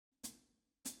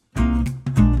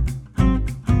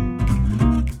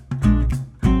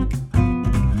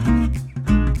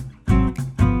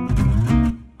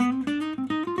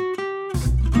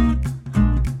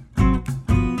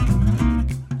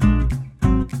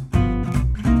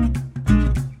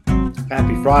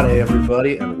Happy Friday,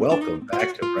 everybody, and welcome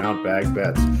back to Brown Bag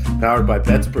Bets. Powered by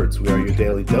BetSperts, we are your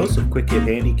daily dose of quick hit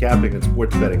handicapping and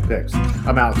sports betting picks.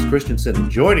 I'm Alex Christensen,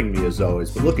 and joining me as always,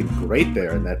 but looking great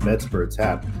there in that BetSperts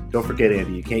hat. Don't forget,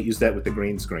 Andy, you can't use that with the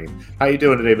green screen. How you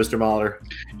doing today, Mr. Mahler?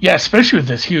 Yeah, especially with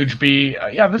this huge B.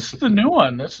 This is the new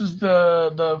one. This is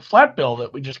the flat bill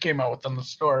that we just came out with in the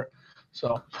store.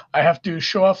 So I have to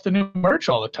show off the new merch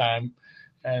all the time,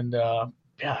 and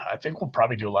I think we'll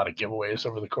probably do a lot of giveaways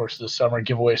over the course of the summer.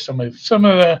 Give away some of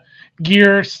the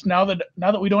gears now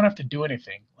that we don't have to do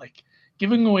anything. Like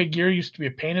giving away gear used to be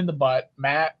a pain in the butt.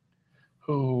 Matt,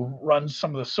 who runs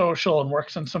some of the social and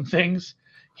works on some things,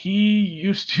 he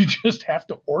used to just have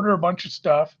to order a bunch of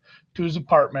stuff to his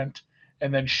apartment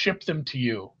and then ship them to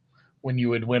you when you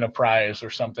would win a prize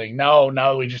or something.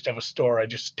 Now we just have a store. I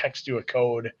just text you a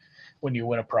code when you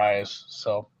win a prize.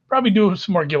 So probably do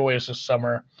some more giveaways this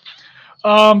summer.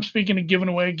 Speaking of give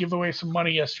away some money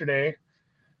yesterday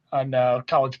on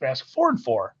college basketball.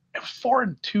 4-4. It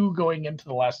was 4-2 going into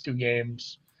the last two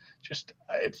games. Just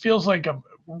it feels like I'm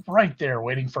right there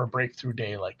waiting for a breakthrough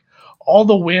day. Like all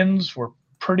the wins were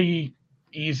pretty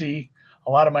easy. A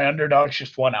lot of my underdogs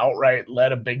just won outright,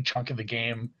 led a big chunk of the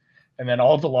game, and then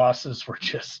all the losses were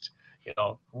just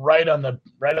right on the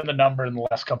number in the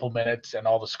last couple minutes, and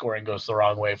all the scoring goes the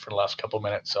wrong way for the last couple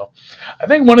minutes. So I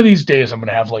think one of these days I'm going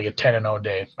to have like a 10-0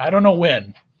 day. I don't know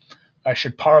when. I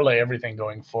should parlay everything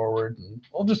going forward, and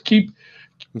we'll just keep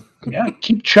chucking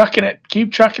it,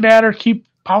 keep chucking at her, keep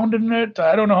pounding it.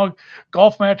 I don't know how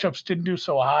golf matchups didn't do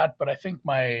so hot, but I think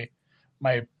my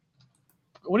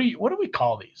what do we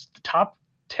call these? The top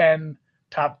 10,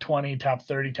 top 20, top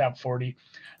 30, top 40.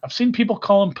 I've seen people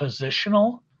call them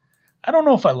positional. I don't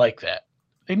know if I like that.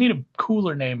 They need a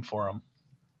cooler name for them.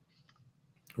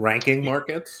 Ranking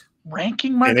markets?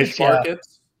 Ranking markets? Finish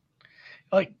markets?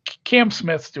 Like Cam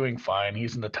Smith's doing fine.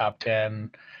 He's in the top 10.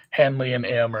 Henley and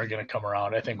M are going to come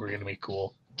around. I think we're going to be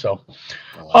cool. So,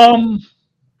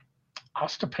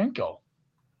 Ostapenko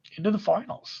into the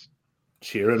finals.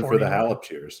 Cheering for the Halep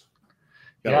cheers.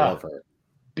 Gotta love her.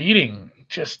 Beating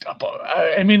just up.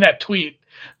 I mean, that tweet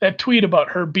about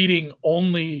her beating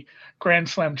only Grand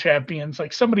Slam champions.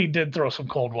 Like somebody did throw some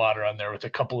cold water on there with a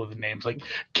couple of the names. Like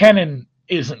Kenin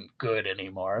isn't good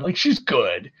anymore. Like she's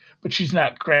good, but she's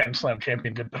not Grand Slam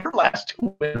champion good. But her last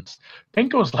two wins,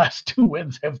 Penko's last two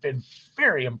wins have been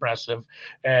very impressive,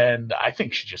 and I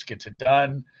think she just gets it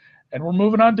done. And we're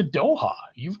moving on to Doha.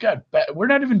 We're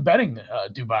not even betting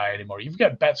Dubai anymore. You've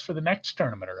got bets for the next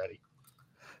tournament already.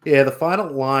 Yeah, the final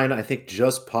line I think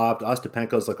just popped.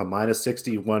 Ostapenko's like a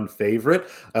 -61 favorite.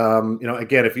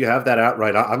 Again, if you have that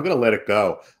outright, I'm going to let it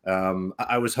go.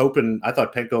 I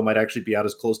thought Penko might actually be out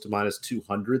as close to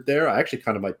 -200 there. I actually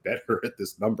kind of might bet her at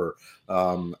this number.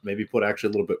 Maybe put actually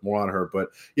a little bit more on her. But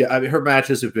yeah, I mean, her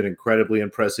matches have been incredibly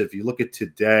impressive. You look at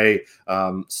today,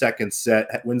 second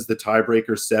set, wins the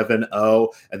tiebreaker 7-0,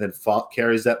 and then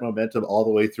carries that momentum all the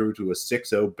way through to a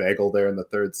 6-0 bagel there in the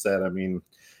third set. I mean,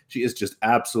 she is just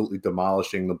absolutely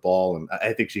demolishing the ball, and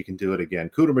I think she can do it again.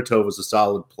 Kudermetova is a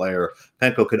solid player.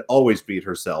 Penko could always beat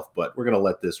herself, but we're going to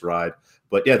let this ride.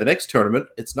 But yeah, the next tournament,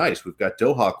 it's nice. We've got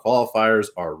Doha qualifiers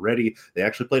already. They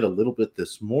actually played a little bit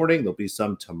this morning. There'll be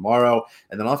some tomorrow.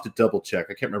 And then I'll have to double check.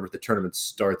 I can't remember if the tournament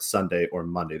starts Sunday or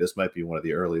Monday. This might be one of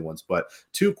the early ones. But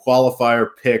 2 qualifier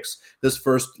picks. This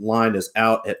first line is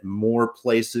out at more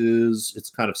places. It's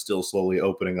kind of still slowly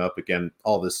opening up. Again,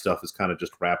 all this stuff is kind of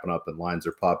just wrapping up and lines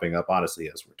are popping up, honestly,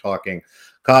 as we're talking.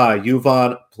 Kaja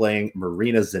Juvan playing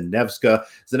Marina Zanevska.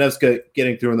 Zanevska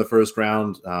getting through in the first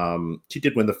round. She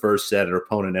did win the first set. Her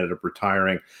opponent ended up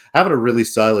retiring. Having a really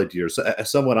solid year. So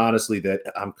somewhat honestly that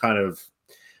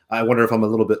I wonder if I'm a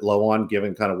little bit low on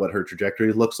given kind of what her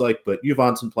trajectory looks like, but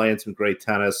Juvan's been playing some great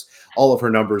tennis. All of her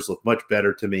numbers look much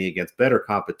better to me against better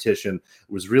competition.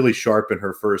 Was really sharp in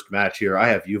her first match here. I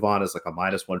have Juvan as like a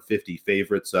 -150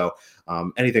 favorite, so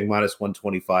anything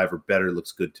 -125 or better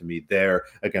looks good to me there.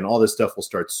 Again, all this stuff will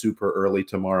start super early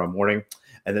tomorrow morning.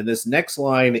 And then this next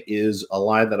line is a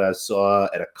line that I saw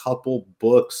at a couple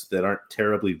books that aren't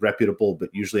terribly reputable,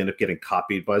 but usually end up getting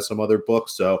copied by some other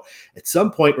books. So at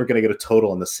some point, we're going to get a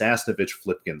total on the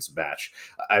Sasnovich-Flipkins match.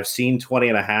 I've seen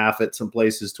 20.5 at some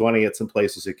places, 20 at some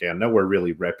places. Again, nowhere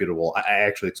really reputable. I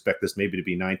actually expect this maybe to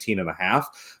be 19.5.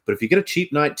 But if you get a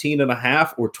cheap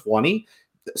 19.5 or 20,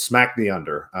 smack the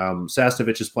under.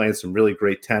 Sasnovich is playing some really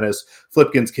great tennis.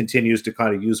 Flipkins continues to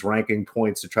kind of use ranking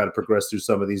points to try to progress through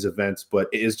some of these events, but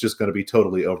it is just going to be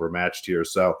totally overmatched here.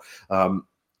 So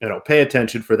pay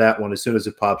attention for that one as soon as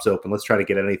it pops open. Let's try to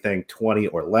get anything 20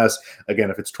 or less.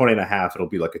 Again, if it's 20.5, it'll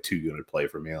be like a 2-unit play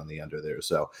for me on the under there.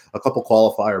 So a couple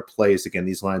qualifier plays. Again,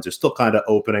 these lines are still kind of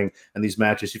opening, and these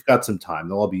matches, you've got some time.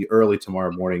 They'll all be early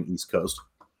tomorrow morning, East Coast.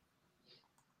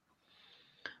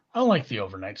 I like the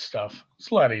overnight stuff.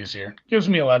 It's a lot easier. Gives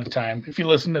me a lot of time. If you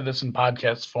listen to this in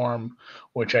podcast form,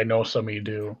 which I know some of you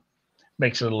do,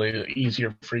 makes it a little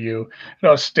easier for you.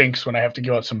 It stinks when I have to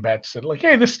go out some bets that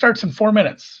hey, this starts in 4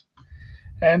 minutes.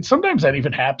 And sometimes that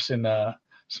even happens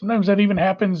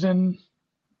in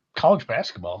college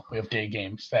basketball. We have day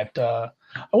games that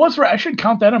I should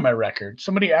count that on my record.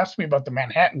 Somebody asked me about the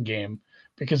Manhattan game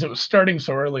because it was starting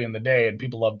so early in the day and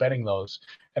people love betting those.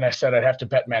 And I said I'd have to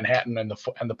bet Manhattan and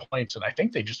the points, and I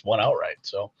think they just won outright.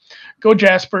 So go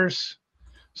Jaspers.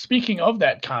 Speaking of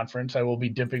that conference, I will be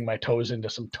dipping my toes into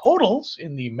some totals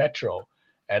in the Metro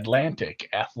Atlantic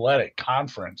Athletic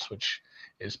Conference, which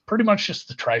is pretty much just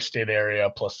the tri-state area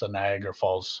plus the Niagara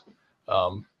Falls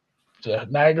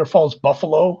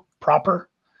Buffalo proper,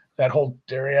 that whole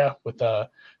area with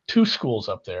 2 schools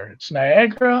up there. It's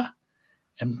Niagara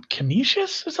and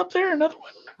Canisius is up there, another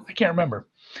one. I can't remember.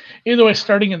 Either way,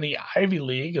 starting in the Ivy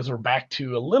League, as we're back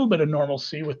to a little bit of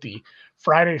normalcy with the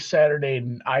Friday, Saturday,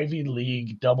 and Ivy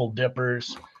League double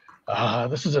dippers.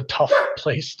 This is a tough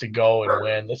place to go and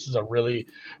win. This is a really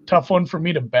tough one for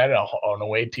me to bet on a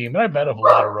away team. And I bet on a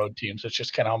lot of road teams. It's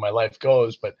just kind of how my life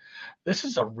goes. But this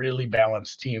is a really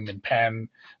balanced team in Penn.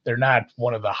 They're not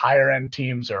one of the higher end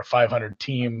teams. They're a 500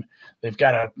 team. They've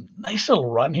got a nice little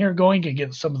run here going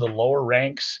against some of the lower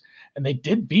ranks. And they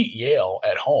did beat Yale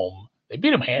at home. They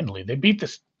beat them handily. They beat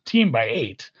this team by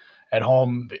 8 at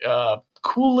home.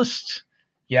 Coolest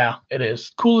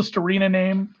arena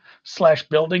name /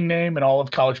 building name in all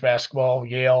of college basketball.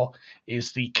 Yale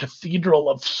is the Cathedral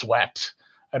of Sweat.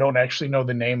 I don't actually know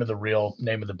the name of the real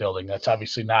name of the building. That's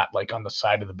obviously not on the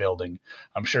side of the building.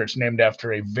 I'm sure it's named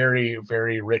after a very,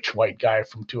 very rich white guy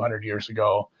from 200 years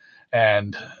ago.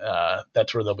 And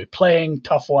that's where they'll be playing.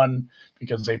 Tough one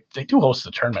because they do host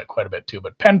the tournament quite a bit too.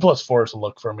 But Penn +4 is a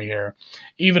look for me here,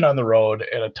 even on the road,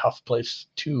 at a tough place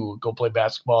to go play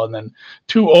basketball. And then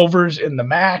 2 overs in the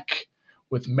MAC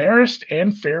with Marist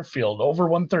and Fairfield, over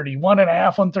 131.5,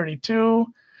 132.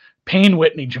 Payne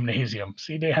Whitney Gymnasium.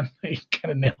 See, Dan, you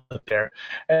kind of nailed it there.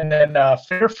 And then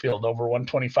Fairfield over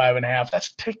 125.5.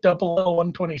 That's ticked up a little,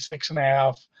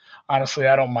 126.5. Honestly,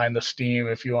 I don't mind the steam.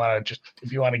 If you want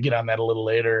to get on that a little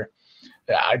later,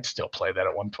 I'd still play that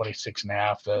at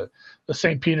 126.5. The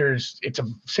St.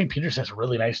 Peter's has a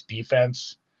really nice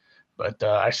defense, but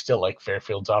I still like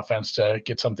Fairfield's offense to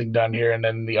get something done here. And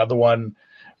then the other one,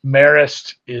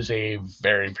 Marist, is a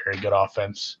very, very good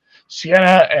offense.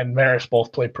 Siena and Marist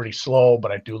both play pretty slow,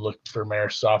 but I do look for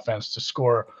Marist's offense to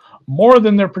score more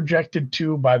than they're projected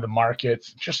to by the market.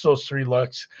 Just those 3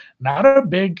 looks. Not a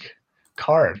big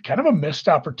card, kind of a missed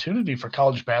opportunity for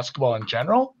college basketball in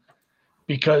general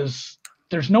because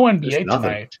there's no NBA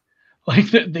tonight.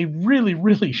 They really,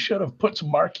 really should have put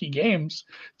some marquee games,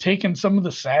 taken some of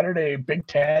the Saturday Big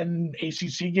Ten,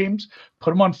 ACC games,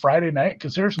 put them on Friday night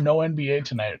because there's no NBA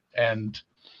tonight, and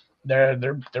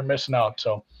they're missing out.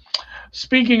 So,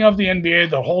 speaking of the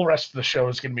NBA, the whole rest of the show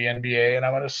is going to be NBA, and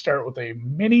I'm going to start with a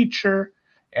miniature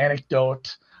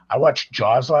anecdote. I watched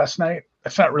Jaws last night.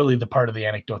 That's not really the part of the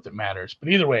anecdote that matters, but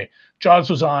either way,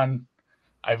 Jaws was on.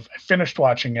 I finished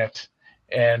watching it.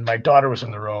 And my daughter was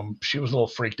in the room. She was a little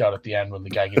freaked out at the end when the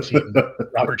guy gets eaten.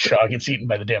 Robert Shaw gets eaten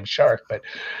by the damn shark. But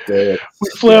we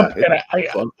flipped, and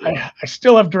I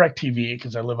still have DirecTV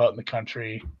because I live out in the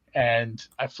country. And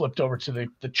I flipped over to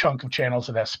the chunk of channels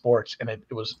that has sports, and it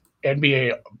was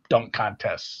NBA dunk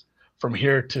contests from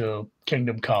here to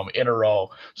Kingdom Come in a row.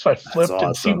 So I flipped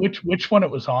and see which one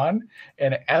it was on.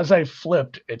 And as I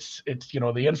flipped, it's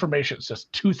the information says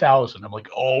 2000. I'm like,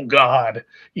 oh God,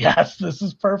 yes, this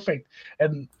is perfect.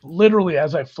 And literally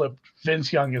as I flipped,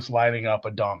 Vince Young is lining up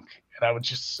a dunk. And I was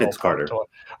just so Vince Carter.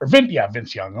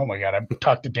 Vince Young. Oh my God, I've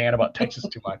talked to Dan about Texas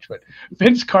too much, but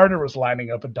Vince Carter was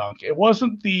lining up a dunk. It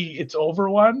wasn't the it's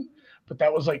over one, but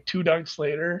that was 2 dunks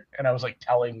later, and I was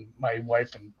telling my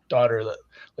wife and daughter that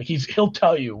he'll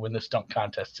tell you when this dunk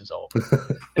contest is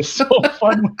over. It's so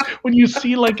fun when you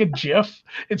see a GIF.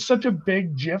 It's such a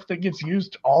big GIF that gets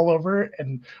used all over,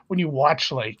 and when you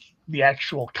watch the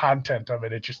actual content of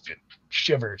it, it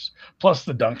shivers. Plus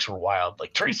the dunks were wild.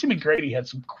 Tracy McGrady had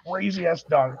some crazy ass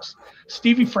dunks.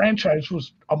 Stevie Franchise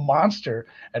was a monster,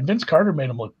 and Vince Carter made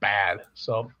him look bad.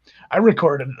 So I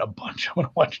recorded a bunch. I'm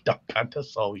gonna watch dunk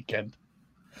contests all weekend.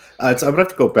 I'm gonna have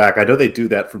to go back. I know they do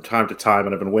that from time to time,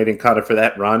 and I've been waiting kind of for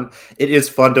that run. It is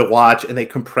fun to watch, and they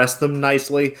compress them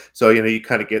nicely, so you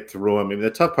kind of get through them. I mean, the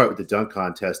tough part with the dunk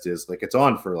contest is like it's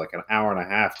on for like an hour and a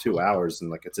half, 2 hours, and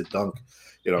like it's a dunk,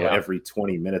 Yeah. every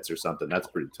 20 minutes or something. That's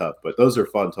pretty tough, but those are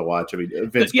fun to watch. I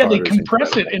mean, Vince Yeah, they Carter's compress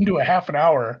it incredible. into a half an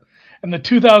hour. And the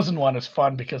 2001 is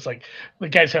fun because like the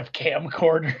guys have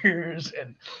camcorders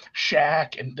and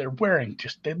Shaq, and they're wearing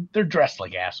they're dressed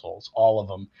like assholes, all of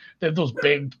them. They have those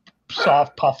big,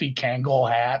 soft, puffy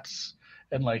Kangol hats,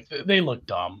 and like they look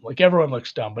dumb. Like everyone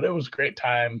looks dumb, but it was a great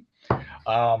time.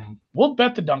 We'll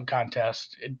bet the dunk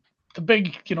contest. The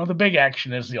big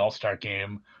action is the All Star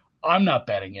game. I'm not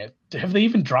betting it. Have they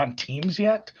even drawn teams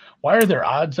yet? Why are their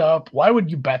odds up? Why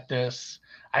would you bet this?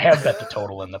 I have bet the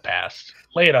total in the past.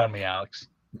 Lay it on me, Alex.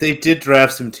 They did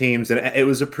draft some teams, and it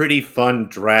was a pretty fun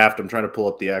draft. I'm trying to pull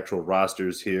up the actual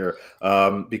rosters here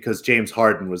because James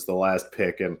Harden was the last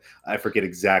pick, and I forget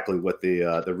exactly what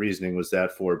the reasoning was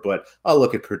that for. But I'll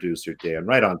look at producer Dan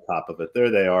right on top of it. There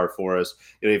they are for us.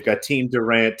 You've got Team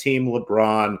Durant, Team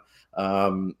LeBron.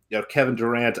 Kevin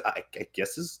Durant, I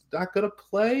guess is not going to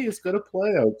play. Is going to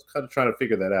play. I was kind of trying to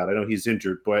figure that out. I know he's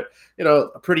injured, but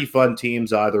pretty fun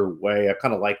teams either way. I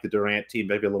kind of like the Durant team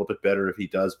maybe a little bit better if he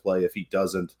does play. If he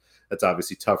doesn't, that's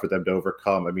obviously tough for them to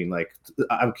overcome. I mean, like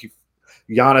I'm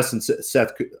Giannis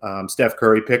and Steph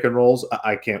Curry pick and rolls.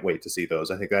 I can't wait to see those.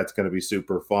 I think that's going to be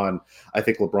super fun. I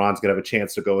think LeBron's going to have a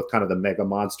chance to go with kind of the mega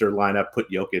monster lineup,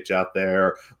 put Jokic out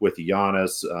there with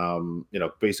Giannis,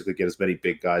 basically get as many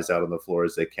big guys out on the floor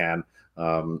as they can.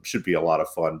 Should be a lot of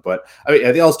fun. But I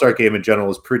mean, the All-Star game in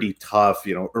general is pretty tough.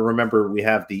 Remember we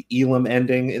have the Elam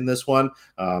ending in this one.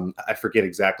 I forget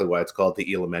exactly why it's called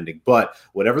the Elam ending, but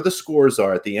whatever the scores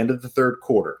are at the end of the third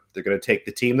quarter, they're going to take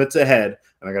the team that's ahead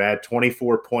and they're going to add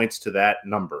 24 points to that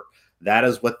number. That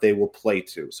is what they will play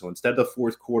to. So instead of the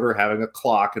fourth quarter having a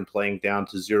clock and playing down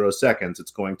to 0 seconds,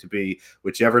 it's going to be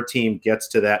whichever team gets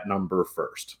to that number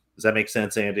first. Does that make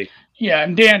sense, Andy? Yeah,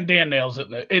 and Dan nails it.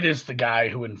 It is the guy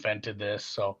who invented this.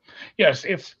 So yes,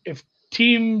 if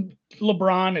Team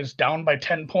LeBron is down by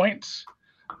 10 points,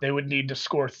 they would need to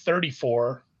score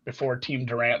 34 before Team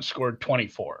Durant scored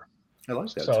 24. I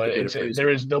like that. So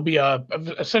there'll be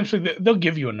essentially they'll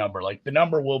give you a number. Like the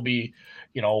number will be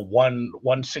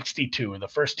 162. The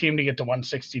first team to get to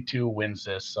 162 wins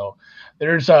this. So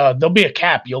there'll be a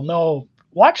cap. You'll know.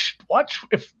 Watch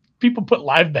if people put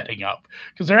live betting up,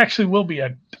 because there actually will be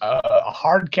a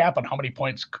hard cap on how many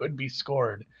points could be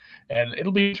scored, and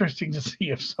it'll be interesting to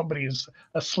see if somebody's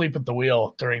asleep at the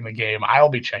wheel during the game. I'll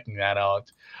be checking that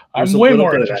out. I'm way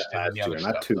more interested in the other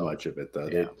stuff. Not too much of it though.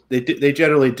 Yeah. They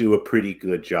generally do a pretty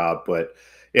good job, but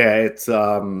yeah, it's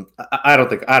I don't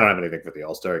have anything for the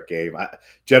All-Star game. I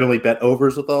generally bet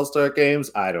overs with All-Star games.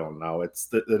 I don't know. It's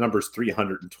the number's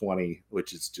 320,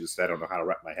 which is just I don't know how to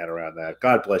wrap my head around that.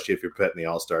 God bless you if you're betting the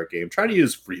All-Star game. Try to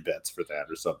use free bets for that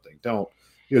or something. Don't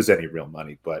use any real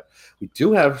money, but we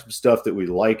do have some stuff that we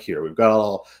like here. We've got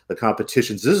all the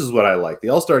competitions. This is what I like. The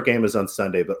All-Star game is on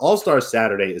Sunday, but All-Star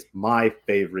Saturday is my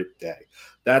favorite day.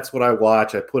 That's what I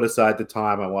watch. I put aside the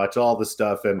time. I watch all the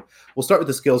stuff. And we'll start with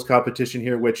the skills competition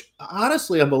here, which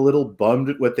honestly, I'm a little bummed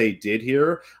at what they did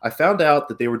here. I found out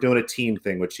that they were doing a team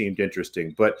thing, which seemed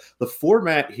interesting. But the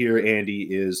format here, Andy,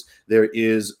 is there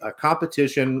is a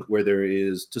competition where there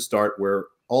is to start where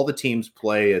all the teams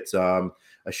play. It's a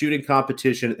shooting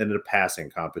competition and a passing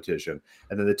competition.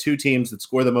 And then the two teams that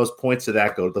score the most points to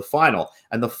that go to the final.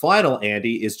 And the final,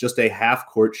 Andy, is just a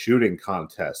half-court shooting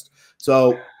contest.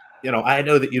 So I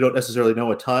know that you don't necessarily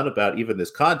know a ton about even this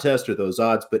contest or those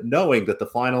odds, but knowing that the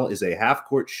final is a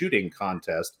half-court shooting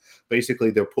contest,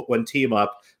 basically they'll put one team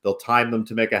up, they'll time them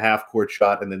to make a half-court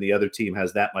shot, and then the other team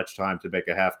has that much time to make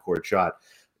a half-court shot.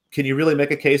 Can you really make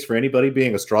a case for anybody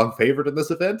being a strong favorite in this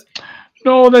event?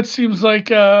 No, that seems like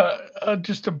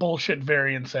just a bullshit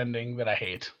variance ending that I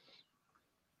hate.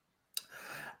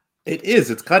 It is.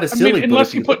 It's kind of silly. I mean,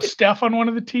 unless you put Steph on one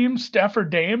of the teams, Steph or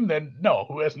Dame, then no,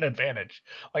 who has an advantage?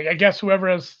 Like, I guess whoever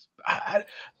has,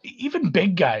 even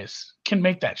big guys can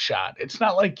make that shot. It's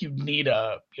not like you need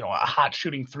a hot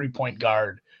shooting 3-point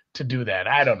guard to do that.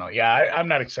 I don't know. Yeah, I'm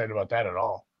not excited about that at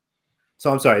all.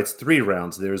 So I'm sorry, it's 3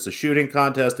 rounds. There's a shooting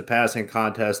contest, a passing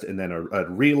contest, and then a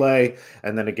relay.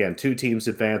 And then again, 2 teams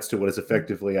advance to what is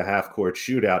effectively a half-court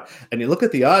shootout. And you look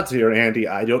at the odds here, Andy,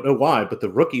 I don't know why, but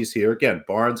the rookies here, again,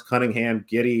 Barnes, Cunningham,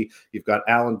 Giddey, you've got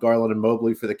Allen, Garland, and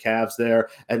Mobley for the Cavs there.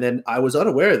 And then I was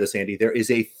unaware of this, Andy. There is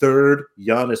a third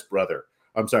Giannis brother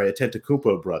I'm sorry, a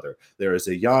Tentacumpo brother. There is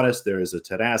a Giannis, there is a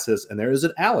Thanasis, and there is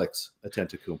an Alex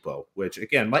Tentacumpo, which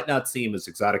again might not seem as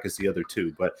exotic as the other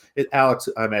two, but Alex,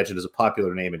 I imagine, is a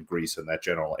popular name in Greece in that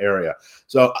general area.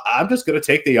 So I'm just going to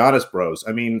take the Giannis bros.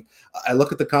 I mean, I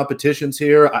look at the competitions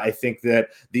here. I think that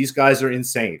these guys are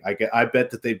insane. I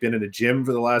bet that they've been in a gym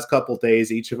for the last couple of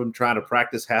days, each of them trying to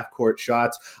practice half-court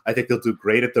shots. I think they'll do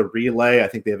great at the relay. I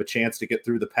think they have a chance to get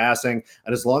through the passing.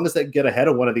 And as long as they can get ahead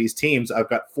of one of these teams, I've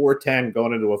got 4-10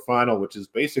 going into a final, which is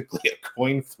basically a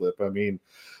coin flip. I mean,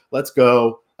 let's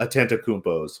go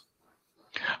Atentacumpos.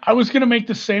 I was going to make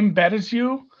the same bet as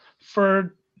you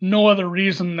for no other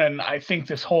reason than I think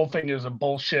this whole thing is a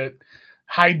bullshit,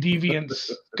 high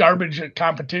deviance, garbage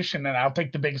competition, and I'll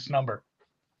take the biggest number.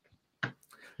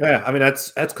 Yeah, I mean,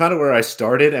 that's kind of where I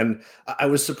started, and I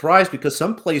was surprised because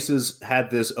some places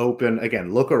had this open.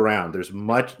 Again, look around. There's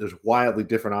wildly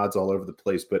different odds all over the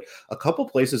place, but a couple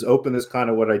places open is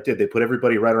kind of what I did. They put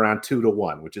everybody right around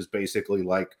 2-1, which is basically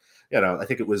like, I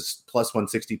think it was plus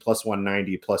 160, plus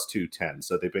 190, plus 210.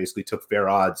 So they basically took fair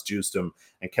odds, juiced them,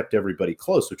 and kept everybody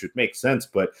close, which would make sense.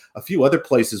 But a few other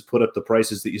places put up the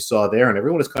prices that you saw there, and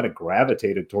everyone has kind of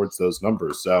gravitated towards those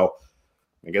numbers. So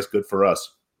I guess good for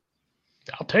us.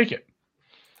 I'll take it.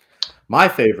 My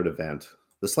favorite event,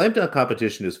 the slam dunk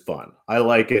competition, is fun. I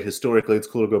like it. Historically, it's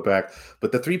cool to go back.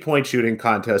 But the 3-point shooting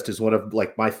contest is one of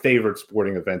like my favorite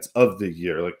sporting events of the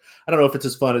year. Like, I don't know if it's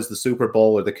as fun as the Super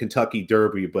Bowl or the Kentucky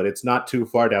Derby, but it's not too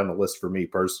far down the list for me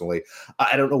personally.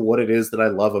 I don't know what it is that I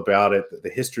love about it.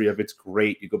 The history of it's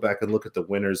great. You go back and look at the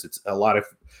winners. It's a lot of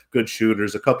good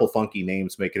shooters. A couple funky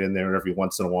names make it in there every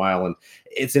once in a while. And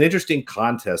it's an interesting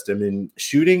contest. I mean,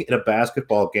 shooting in a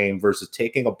basketball game versus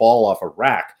taking a ball off a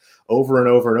rack over and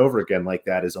over and over again like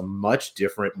that is a much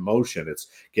different motion. It's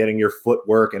getting your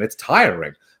footwork, and it's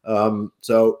tiring.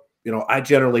 So I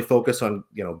generally focus on,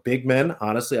 big men.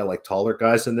 Honestly, I like taller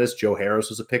guys in this. Joe Harris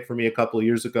was a pick for me a couple of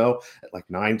years ago at like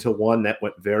 9-1. That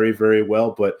went very, very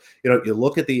well. But, you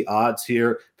look at the odds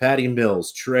here, Patty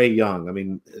Mills, Trae Young. I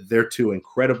mean, they're two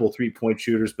incredible 3-point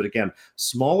shooters. But again,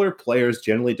 smaller players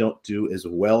generally don't do as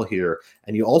well here.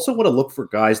 And you also want to look for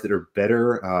guys that are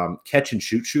better catch and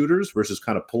shoot shooters versus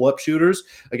kind of pull-up shooters.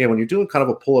 Again, when you're doing kind of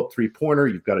a pull-up 3-pointer,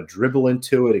 you've got to dribble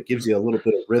into it. It gives you a little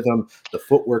bit of rhythm. The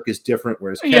footwork is different.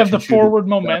 Whereas the forward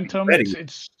momentum,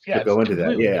 it's go into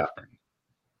that. Yeah. Different.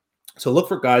 So look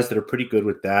for guys that are pretty good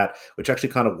with that, which actually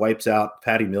kind of wipes out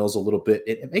Patty Mills a little bit.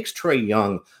 It makes Trae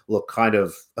Young look kind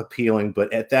of appealing,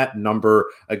 but at that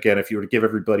number, again, if you were to give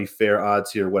everybody fair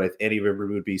odds here, what if any of it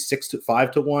would be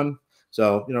 5-1?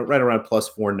 So, right around plus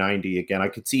 490. Again, I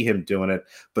could see him doing it.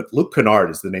 But Luke Kennard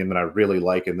is the name that I really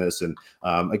like in this. And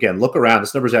again, look around.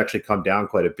 This number's actually come down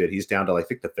quite a bit. He's down to, I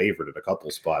think, the favorite at a couple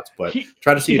spots. But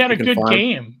try to see if you can find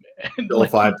game. Still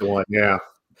 5-1. Yeah.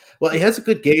 Well, he has a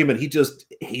good game, and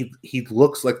he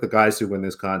looks like the guys who win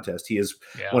this contest. He is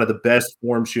one of the best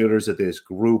form shooters of this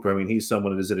group. I mean, he's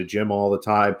someone that is at a gym all the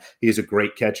time. He's a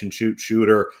great catch and shoot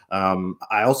shooter.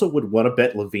 I also would want to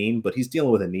bet Levine, but he's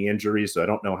dealing with a knee injury, so I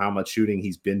don't know how much shooting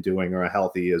he's been doing or how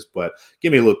healthy he is. But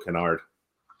give me Luke Kennard.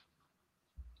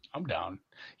 I'm down.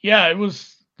 Yeah, it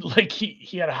was like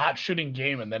he had a hot shooting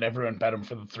game, and then everyone bet him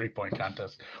for the 3-point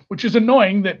contest, which is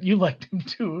annoying that you liked him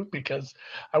too, because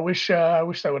I wish that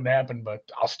wouldn't happen, but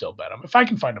I'll still bet him. If I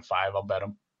can find a 5, I'll bet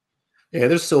him. Yeah,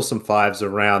 there's still some 5s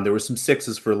around. There were some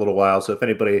 6s for a little while. So if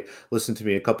anybody listened to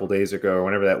me a couple days ago or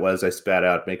whenever that was, I spat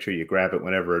out, make sure you grab it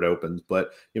whenever it opens.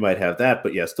 But you might have that.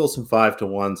 But yeah, still some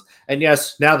 5-1s. And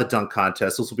yes, now the dunk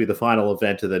contest. This will be the final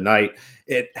event of the night.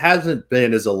 It hasn't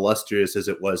been as illustrious as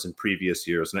it was in previous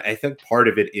years. And I think part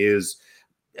of it is,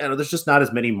 there's just not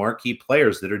as many marquee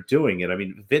players that are doing it. I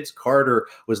mean, Vince Carter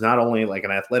was not only like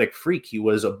an athletic freak, he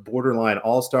was a borderline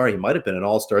all-star. He might have been an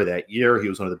all-star that year. He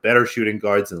was one of the better shooting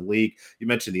guards in the league. You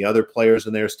mentioned the other players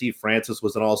in there. Steve Francis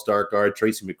was an all-star guard.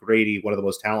 Tracy McGrady, one of the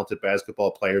most talented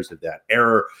basketball players of that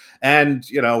era. And,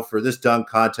 for this dunk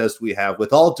contest, we have,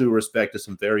 with all due respect to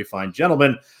some very fine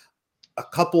gentlemen,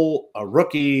 a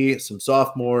rookie, some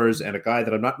sophomores, and a guy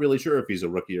that I'm not really sure if he's a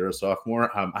rookie or a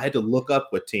sophomore. I had to look up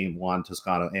what team Juan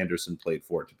Toscano Anderson played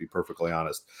for, to be perfectly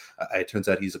honest. It turns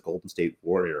out he's a Golden State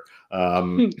Warrior.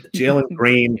 Jalen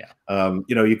Green,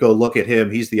 you go look at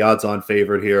him. He's the odds-on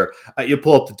favorite here. You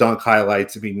pull up the dunk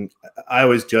highlights. I mean, I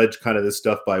always judge kind of this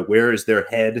stuff by where is their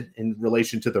head in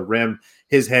relation to the rim.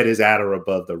 His head is at or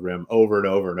above the rim over and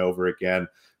over and over again.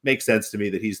 Makes sense to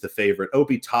me that he's the favorite.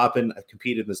 Obi Toppin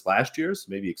competed in this last year, so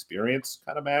maybe experience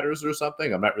kind of matters or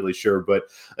something. I'm not really sure. But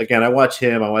again, I watch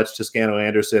him. I watch Toscano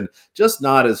Anderson. Just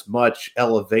not as much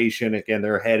elevation. Again,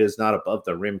 their head is not above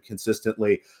the rim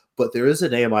consistently. but there is a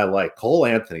name I like, Cole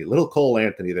Anthony, little Cole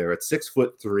Anthony there at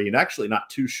 6'3", and actually not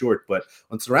too short, but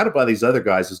when surrounded by these other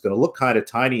guys, is going to look kind of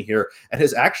tiny here and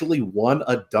has actually won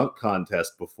a dunk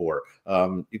contest before.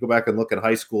 You go back and look at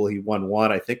high school, he won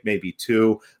one, I think maybe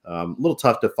two. A little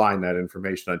tough to find that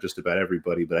information on just about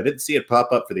everybody, but I didn't see it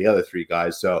pop up for the other three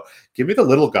guys. So give me the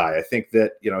little guy. I think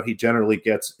that, he generally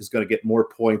is going to get more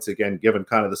points again, given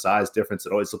kind of the size difference.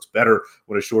 It always looks better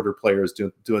when a shorter player is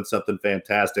doing something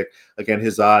fantastic. Again,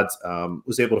 his odds,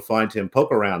 was able to find him,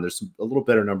 poke around. There's a little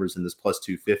better numbers in this plus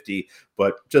 250,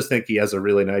 but just think he has a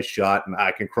really nice shot, and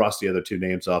I can cross the other two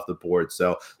names off the board.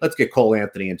 So let's get Cole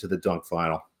Anthony into the dunk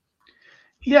final.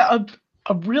 Yeah,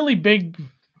 a really big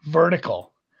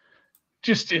vertical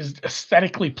just is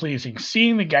aesthetically pleasing.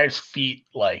 Seeing the guy's feet,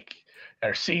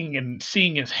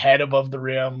 seeing his head above the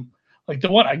rim. Like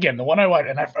the one I watched,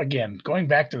 and going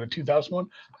back to the 2001,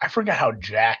 I forgot how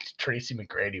jacked Tracy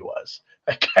McGrady was.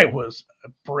 That guy was a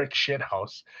brick shit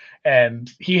house.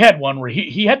 And he had one where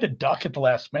he had to duck at the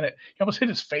last minute. He almost hit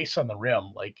his face on the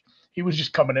rim. Like he was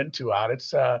just coming in too hot.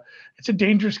 It's a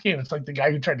dangerous game. It's like the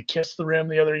guy who tried to kiss the rim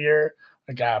the other year.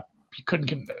 The guy, you couldn't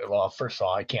get, well, first of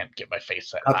all, I can't get my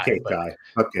face that high. Guy.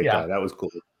 That was cool.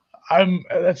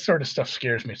 That sort of stuff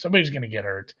scares me. Somebody's going to get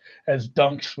hurt. As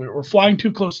dunks, we're flying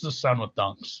too close to the sun with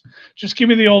dunks. Just give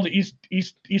me the old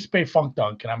East Bay funk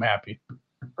dunk, and I'm happy.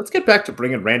 Let's get back to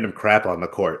bringing random crap on the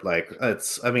court.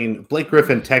 Blake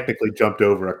Griffin technically jumped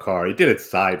over a car. He did it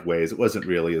sideways. It wasn't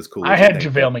really as cool. I had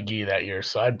JaVale McGee that year,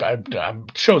 so I'm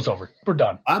show's over. We're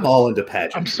done. I'm all into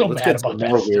pageantry. I'm so mad about that.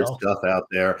 More weird stuff out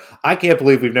there. I can't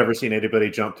believe we've never seen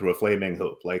anybody jump through a flaming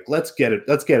hoop. Let's get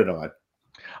it on.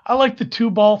 I like the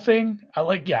 2-ball thing.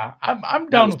 I'm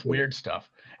down with weird stuff.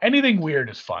 Anything weird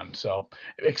is fun. So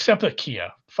except the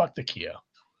Kia. Fuck the Kia.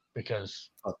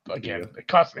 Because again, it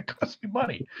cost me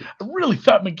money. I really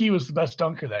thought McGee was the best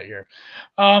dunker that year.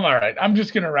 All right. I'm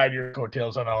just gonna ride your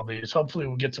coattails on all these. Hopefully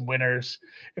we'll get some winners.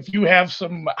 If you have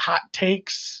some hot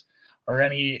takes or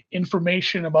any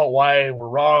information about why we're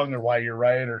wrong or why you're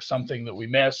right or something that we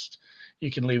missed,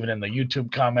 you can leave it in the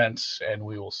YouTube comments, and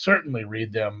we will certainly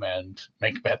read them and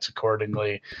make bets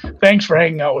accordingly. Thanks for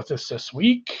hanging out with us this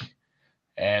week,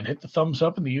 and hit the thumbs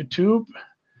up in the YouTube.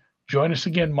 Join us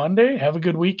again Monday. Have a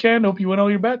good weekend. Hope you win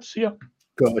all your bets. See ya.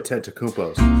 Go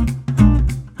Antetokounmpos.